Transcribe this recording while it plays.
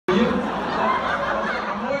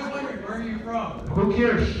Who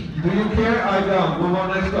cares? Do you care? I don't. Move on,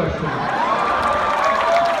 next question.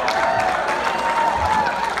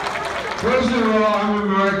 First of all, I'm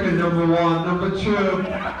American, number one. Number two,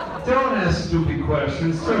 don't ask stupid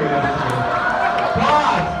questions, seriously.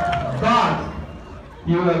 But,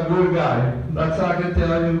 you're a good guy. That's all I can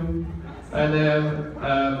tell you. And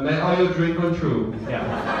may all your dreams come true. Yeah.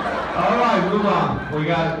 All right, move on. We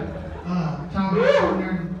got it. Tom, I was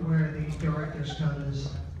wondering where the director's cut is.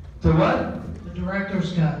 The what? The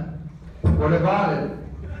director's cut. What about it?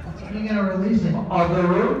 When are you gonna release it? On the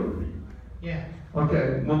room? Yeah.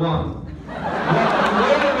 Okay, move on. Wait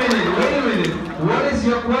a minute. What is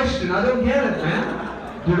your question? I don't get it, man.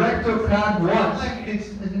 Director cut what?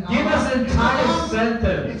 Give us an entire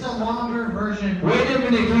sentence. It's a longer version. Wait a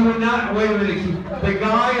minute, he would not, wait a minute. The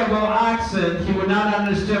guy about accent, he would not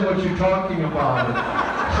understand what you're talking about.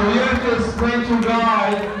 So you have to explain to a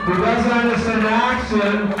guy who doesn't understand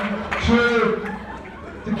accent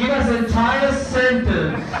to give us an entire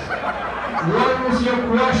sentence. What was your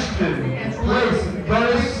question? Please,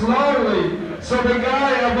 very slowly. So the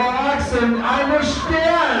guy about accent,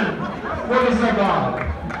 understand what it's about.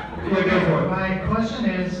 Yeah, go for it. My question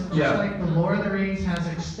is, just like the Lord of the Rings has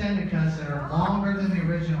extended cuts that are longer than the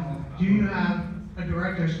original, do you have a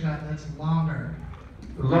director's cut that's longer?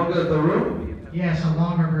 Longer the room? Yes, a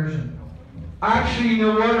longer version. Actually, you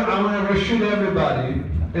know what? I want to reshoot everybody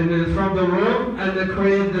from the room and then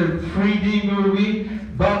create the 3D movie,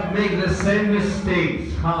 but make the same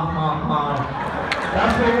mistakes. Ha ha ha.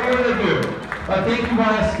 That's what we're going to do. But thank you for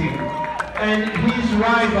asking. And he's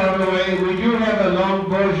right, by the way. We do have a long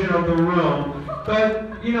version of the room,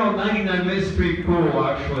 but you know, 99 minutes is pretty cool,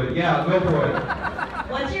 actually. Yeah, go for it.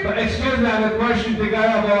 What's your? But excuse me, I have a question to the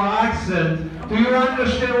guy about accent. Do you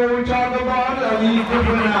understand what we talk about? Or you need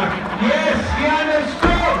different accent? Yes, he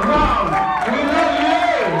understood. Wow, we love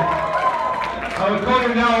you. I would call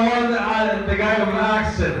you now the guy with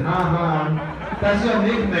accent. That's your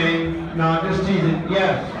nickname. No, I'm just teasing.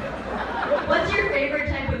 Yes. What's your favorite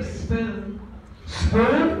type of spoon?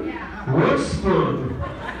 Spoon? Yeah. What spoon?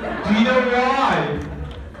 Do you know why?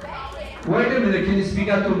 Wait a minute, can you speak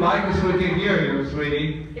out to the mic so we can hear you,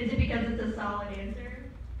 sweetie? Is it because it's a solid answer?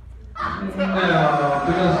 No,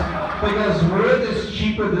 because wood is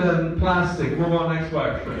cheaper than plastic. Move on, next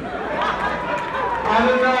question. I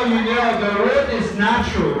don't know, you know, the wood is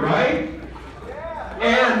natural, right?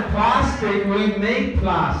 And plastic, we make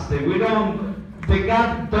plastic. We don't. The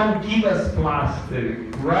God don't give us plastic,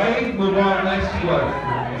 right? Move on, next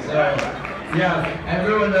question. So, yeah,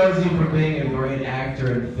 everyone knows you for being a great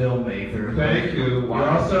actor and filmmaker. Thank you. You're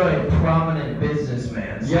also a prominent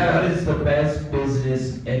businessman. So yeah. What is the best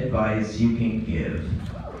business advice you can give?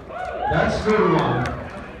 That's a good one.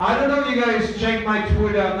 I don't know if you guys check my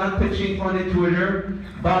Twitter. I'm not pitching funny Twitter,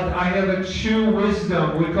 but I have a true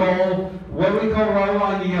wisdom. What we call Raul,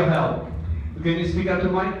 I need your help. Can you speak out to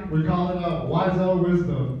Mike? We call it Wiseau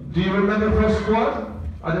wisdom. Do you remember first quote?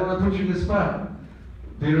 I don't want to put you in the spot.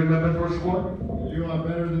 Do you remember first quote? You are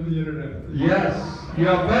better than the internet. Yes, you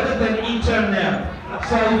are better than internet.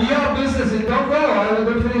 So if you have business, don't go. I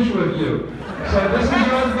will finish with you. So this is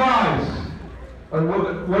your advice.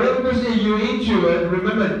 Whatever business you into it,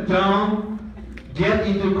 remember, don't get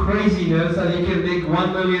into craziness and you can make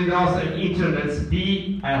 $1 million in internet. It's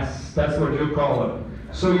BS. That's what you call it.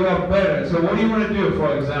 So you are better. So what do you want to do,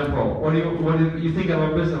 for example? What do you think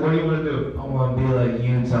about business? What do you want to do? I want to be like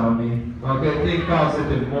you, Tommy. Okay, think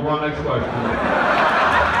positive. Move on, next question.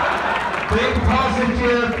 Think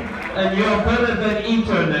positive, and you're better than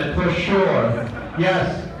internet, for sure.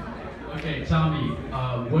 Yes? Okay, Tommy,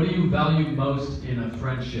 what do you value most in a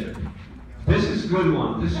friendship? This is a good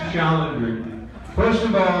one. This is challenging. First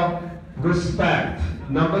of all, respect.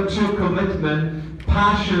 Number two, commitment,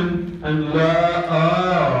 passion, and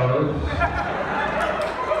love.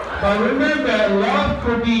 But remember, love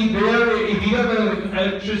could be there. If you have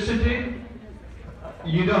electricity,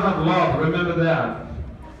 you don't have love. Remember that.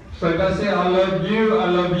 So if I say I love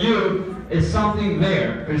you, it's something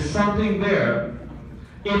there. There's something there.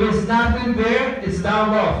 If it's nothing there, it's not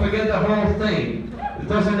love. Forget the whole thing. It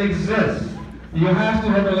doesn't exist. You have to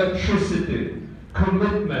have electricity,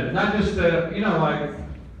 commitment, not just like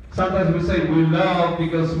sometimes we say we love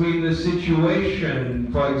because we're in a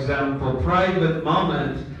situation, for example, private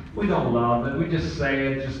moment. We don't love it. We just say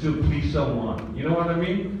it just to please someone. You know what I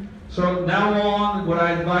mean? So now on, what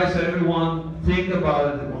I advise everyone, think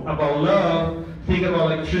about love, think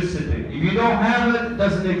about electricity. If you don't have it, it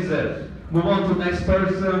doesn't exist. Move on to the next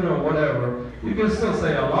person or whatever. You can still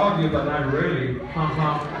say I love you, but not really. Move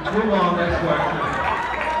on, next question.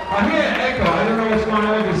 I hear an echo. I don't know what's going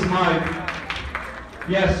on with this mic.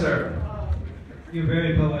 Yes, sir. You're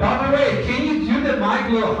very poetic. By the way, can you do the mic a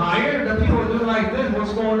little higher? The people are doing like this.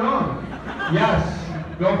 What's going on? Yes,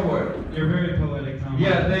 go for it. You're very poetic, Tom.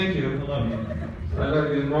 Yeah, thank you. I love you. I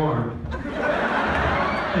love you more.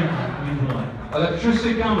 Thank you. It means a lot.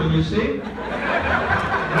 Electricity coming, you see?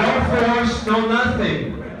 No force, no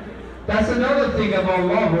nothing. That's another thing about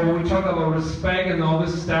love, when we talk about respect and all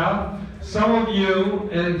this stuff. Some of you,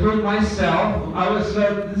 and including myself, I would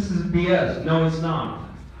say this is BS. No, it's not.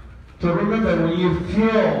 So remember, when you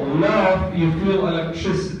feel love, you feel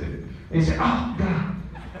electricity. And you say, oh, God,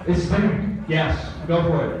 it's there. Yes, go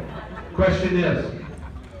for it. Question is?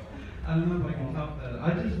 I don't know if I can top that.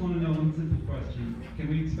 I just want to know one simple question. Can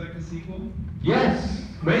we expect a sequel? Yes,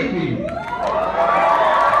 maybe.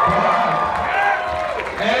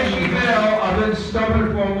 As you know, I've been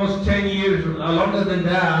stubborn for almost 10 years, longer than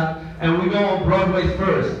that, and we go on Broadway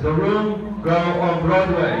first. The Room go on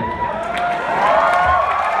Broadway.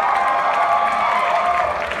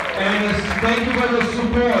 And thank you for the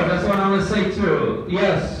support. That's what I'm going to say too.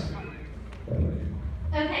 Yes.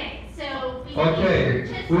 Okay, so we Okay.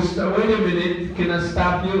 purchased. Wait a minute. Can I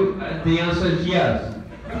stop you? The answer is yes.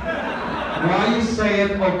 Why you say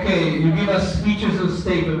it? Okay. You give us speeches and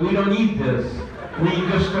statements. We don't need this. We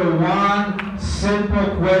just do one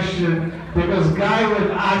simple question, because guy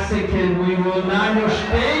with accent we will not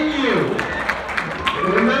understand you.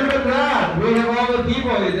 Remember that. We have all the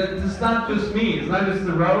people. It's not just me. It's not just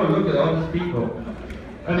the road. Look at all these people.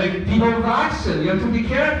 And the people with accent, you have to be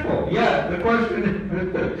careful. Yeah, the question.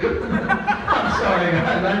 I'm sorry,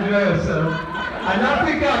 guys. I'm nervous. I'm not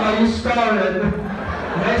picking up how you started.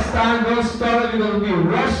 Next time, don't start it. You're going to be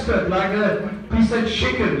roasted like a piece of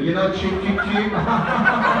chicken. You know, cheep, cheep, cheep.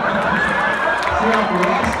 See how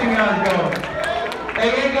roasting us go.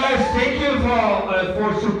 Again, guys, thank you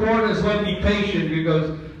for support as well. Be patient,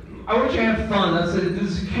 because I want you to have fun. That's it.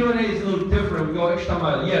 This Q&A is a little different. We go extra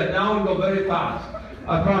mile. Yeah, now we go very fast.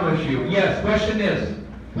 I promise you. Yes, question is?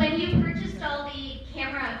 When you purchased all the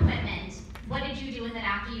camera equipment, what did you do with it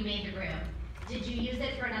after you made the room? Did you use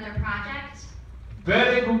it for another project?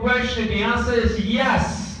 Very good question. The answer is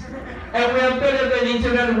yes. And we have better than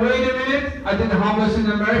internet. Wait a minute. I did homeless in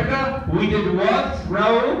America. We did what,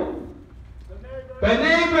 Raul? The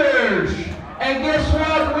neighbors. And guess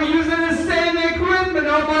what? We're using the same equipment.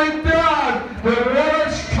 Oh my God. The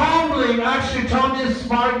water's tumbling. Actually, Tommy is a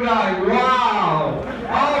smart guy. Wow.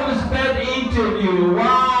 All of this bad interview.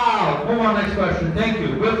 Wow. Move on, next question. Thank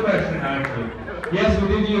you. Good question, actually. Yes, we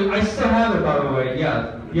did use. I still have it, by the way.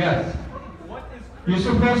 Yes. Yes. You're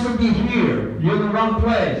supposed to be here. You're in the wrong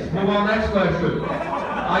place. Move on, next question.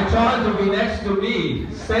 I tried to be next to me.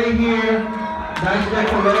 Stay here. Nice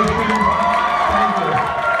decoration. Thank you.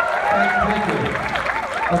 Thank you.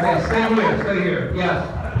 Okay, stay here. Yes.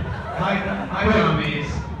 Hi, Tommies.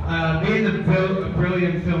 Being the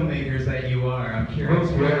brilliant filmmakers that you are, I'm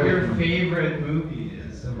curious what your favorite movie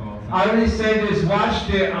is of all time. I already said this. Watch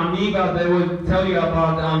the Amiga. They will tell you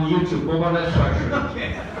about on YouTube. Move on, next question.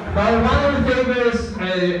 Okay. But one of the favorites,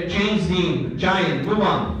 James Dean, Giant. Move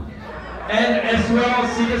on. And as well,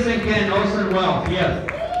 Citizen Kane, Orson Welles. Yes.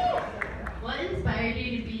 What inspired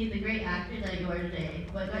you to be the great actor that you are today?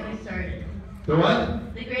 What got you started? The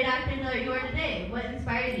what? The great actor that you are today. What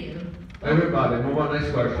inspired you? Everybody, move on,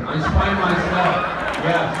 next question. I inspire myself.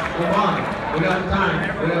 Yes, move on. We got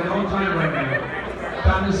time. We have no time right now.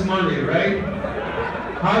 Time is money, right?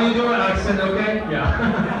 How you doing, accent, okay? Yeah.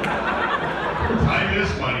 Time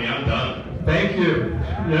is money, I'm done. Thank you.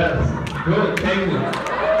 Yes. Good, thank you.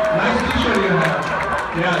 Nice t-shirt you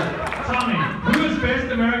have. Yes. Tommy, who is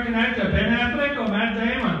best American actor, Ben Affleck or Matt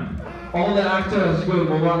Damon? All the actors, good.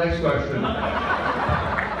 Move on, next question.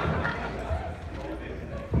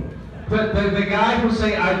 The guy who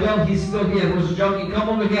say I don't, he's still here, who's joking, come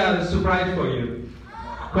over here, I have a surprise for you.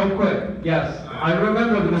 Come quick. Yes. I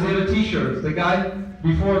remember because they have t-shirts. The guy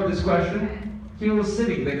before this question, he was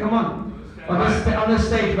sitting there. Come on. On the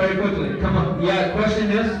stage very quickly. Come on. Yeah,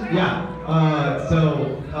 question is? Yeah.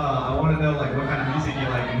 I want to know like what kind of music you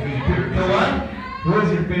like and who's your favorite The musician. what? Who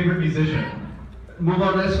is your favorite musician? Move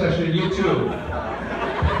on, next question. You too.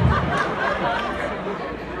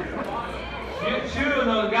 U2,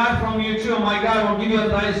 the guy from U2, my guy will give you a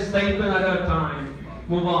nice statement at that time.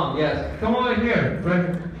 Move on, yes. Come over here.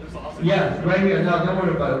 Right. Yes, right here. No, don't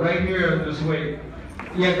worry about it. Right here, just wait.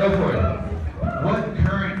 Yeah, go for it. What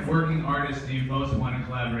current working artist do you most want to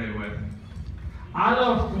collaborate with? I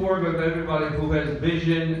love to work with everybody who has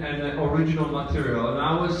vision and original material. And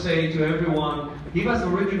I would say to everyone, give us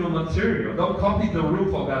original material. Don't copy the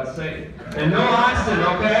roof, for God's sake. And no accent,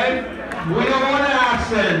 okay? We don't want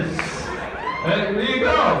accents. There you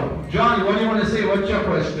go. Johnny, what do you want to say? What's your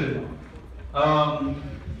question?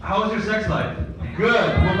 How was your sex life?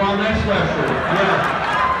 Good. Move on, next question. Yeah.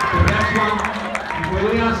 The next one. We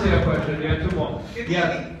didn't answer your question. Yeah, two more.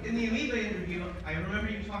 In the Amoeba interview, I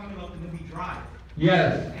remember you talking about the movie Drive.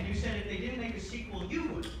 Yes. And you said if they didn't make a sequel, you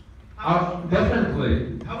would.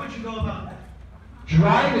 Definitely. How would you go about that?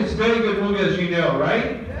 Drive is a very good movie, as you know,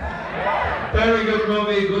 right? Very good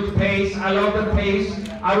movie, good pace. I love the pace.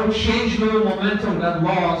 I would change the momentum that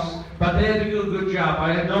lost, but they had to do a good job.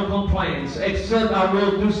 I had no complaints, except I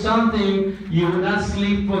will do something. You will not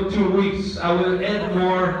sleep for 2 weeks. I will add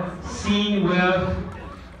more scene with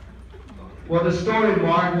what the story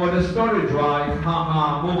mark, what the story drive.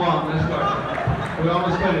 Haha, move on, let's go. We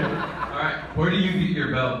almost got it. Alright, where do you get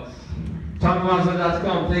your belts?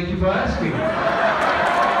 TomMaza.com, thank you for asking.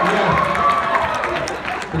 Yeah.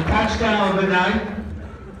 The touchdown of the night.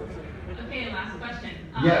 Okay, last question.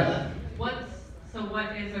 Yes. What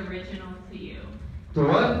is original to you? The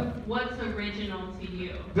what? What's original to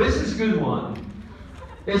you? This is a good one.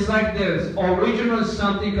 It's like this. Original is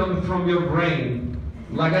something coming from your brain.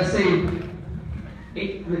 Like I say,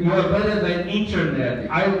 you are better than internet.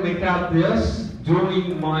 I make out this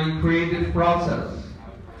during my creative process.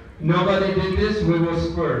 Nobody did this, we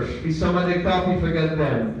was first. If somebody copy, forget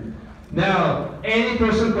them. Now, any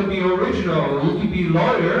person can be original. You can be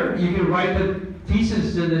lawyer, you can write the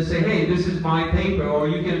thesis and say, hey, this is my paper, or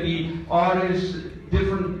you can be artist,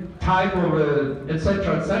 different type of,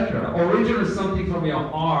 etc., etc. Original is something from your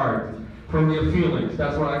heart, from your feelings.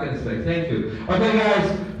 That's what I can say. Thank you. Okay,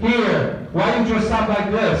 guys, here, why you dress up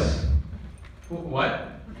like this? What?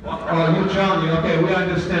 Oh, you Johnny. Okay, we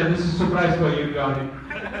understand. This is a surprise for you, Johnny.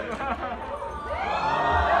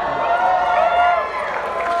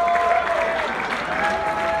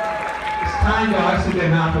 It's kind of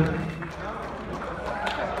accident happened.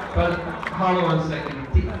 But hold on 1 second.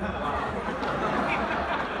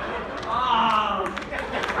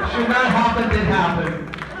 Should not happen, did happen.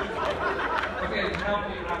 Okay, help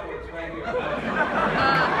me upwards right here.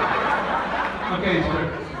 Okay, sir.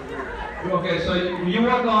 Okay, so you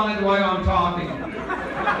work on it while I'm talking.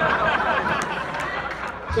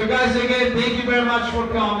 So guys, again, thank you very much for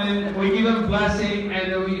coming. We give them a blessing,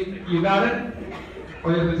 and you got it?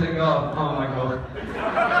 Or you have to take off? Oh my God.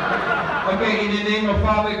 Okay, in the name of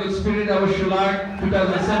Father, good Spirit, I wish you luck.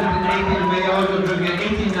 2017, 18, may all your children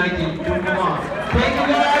 18, 19. Come on. Thank you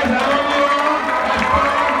guys.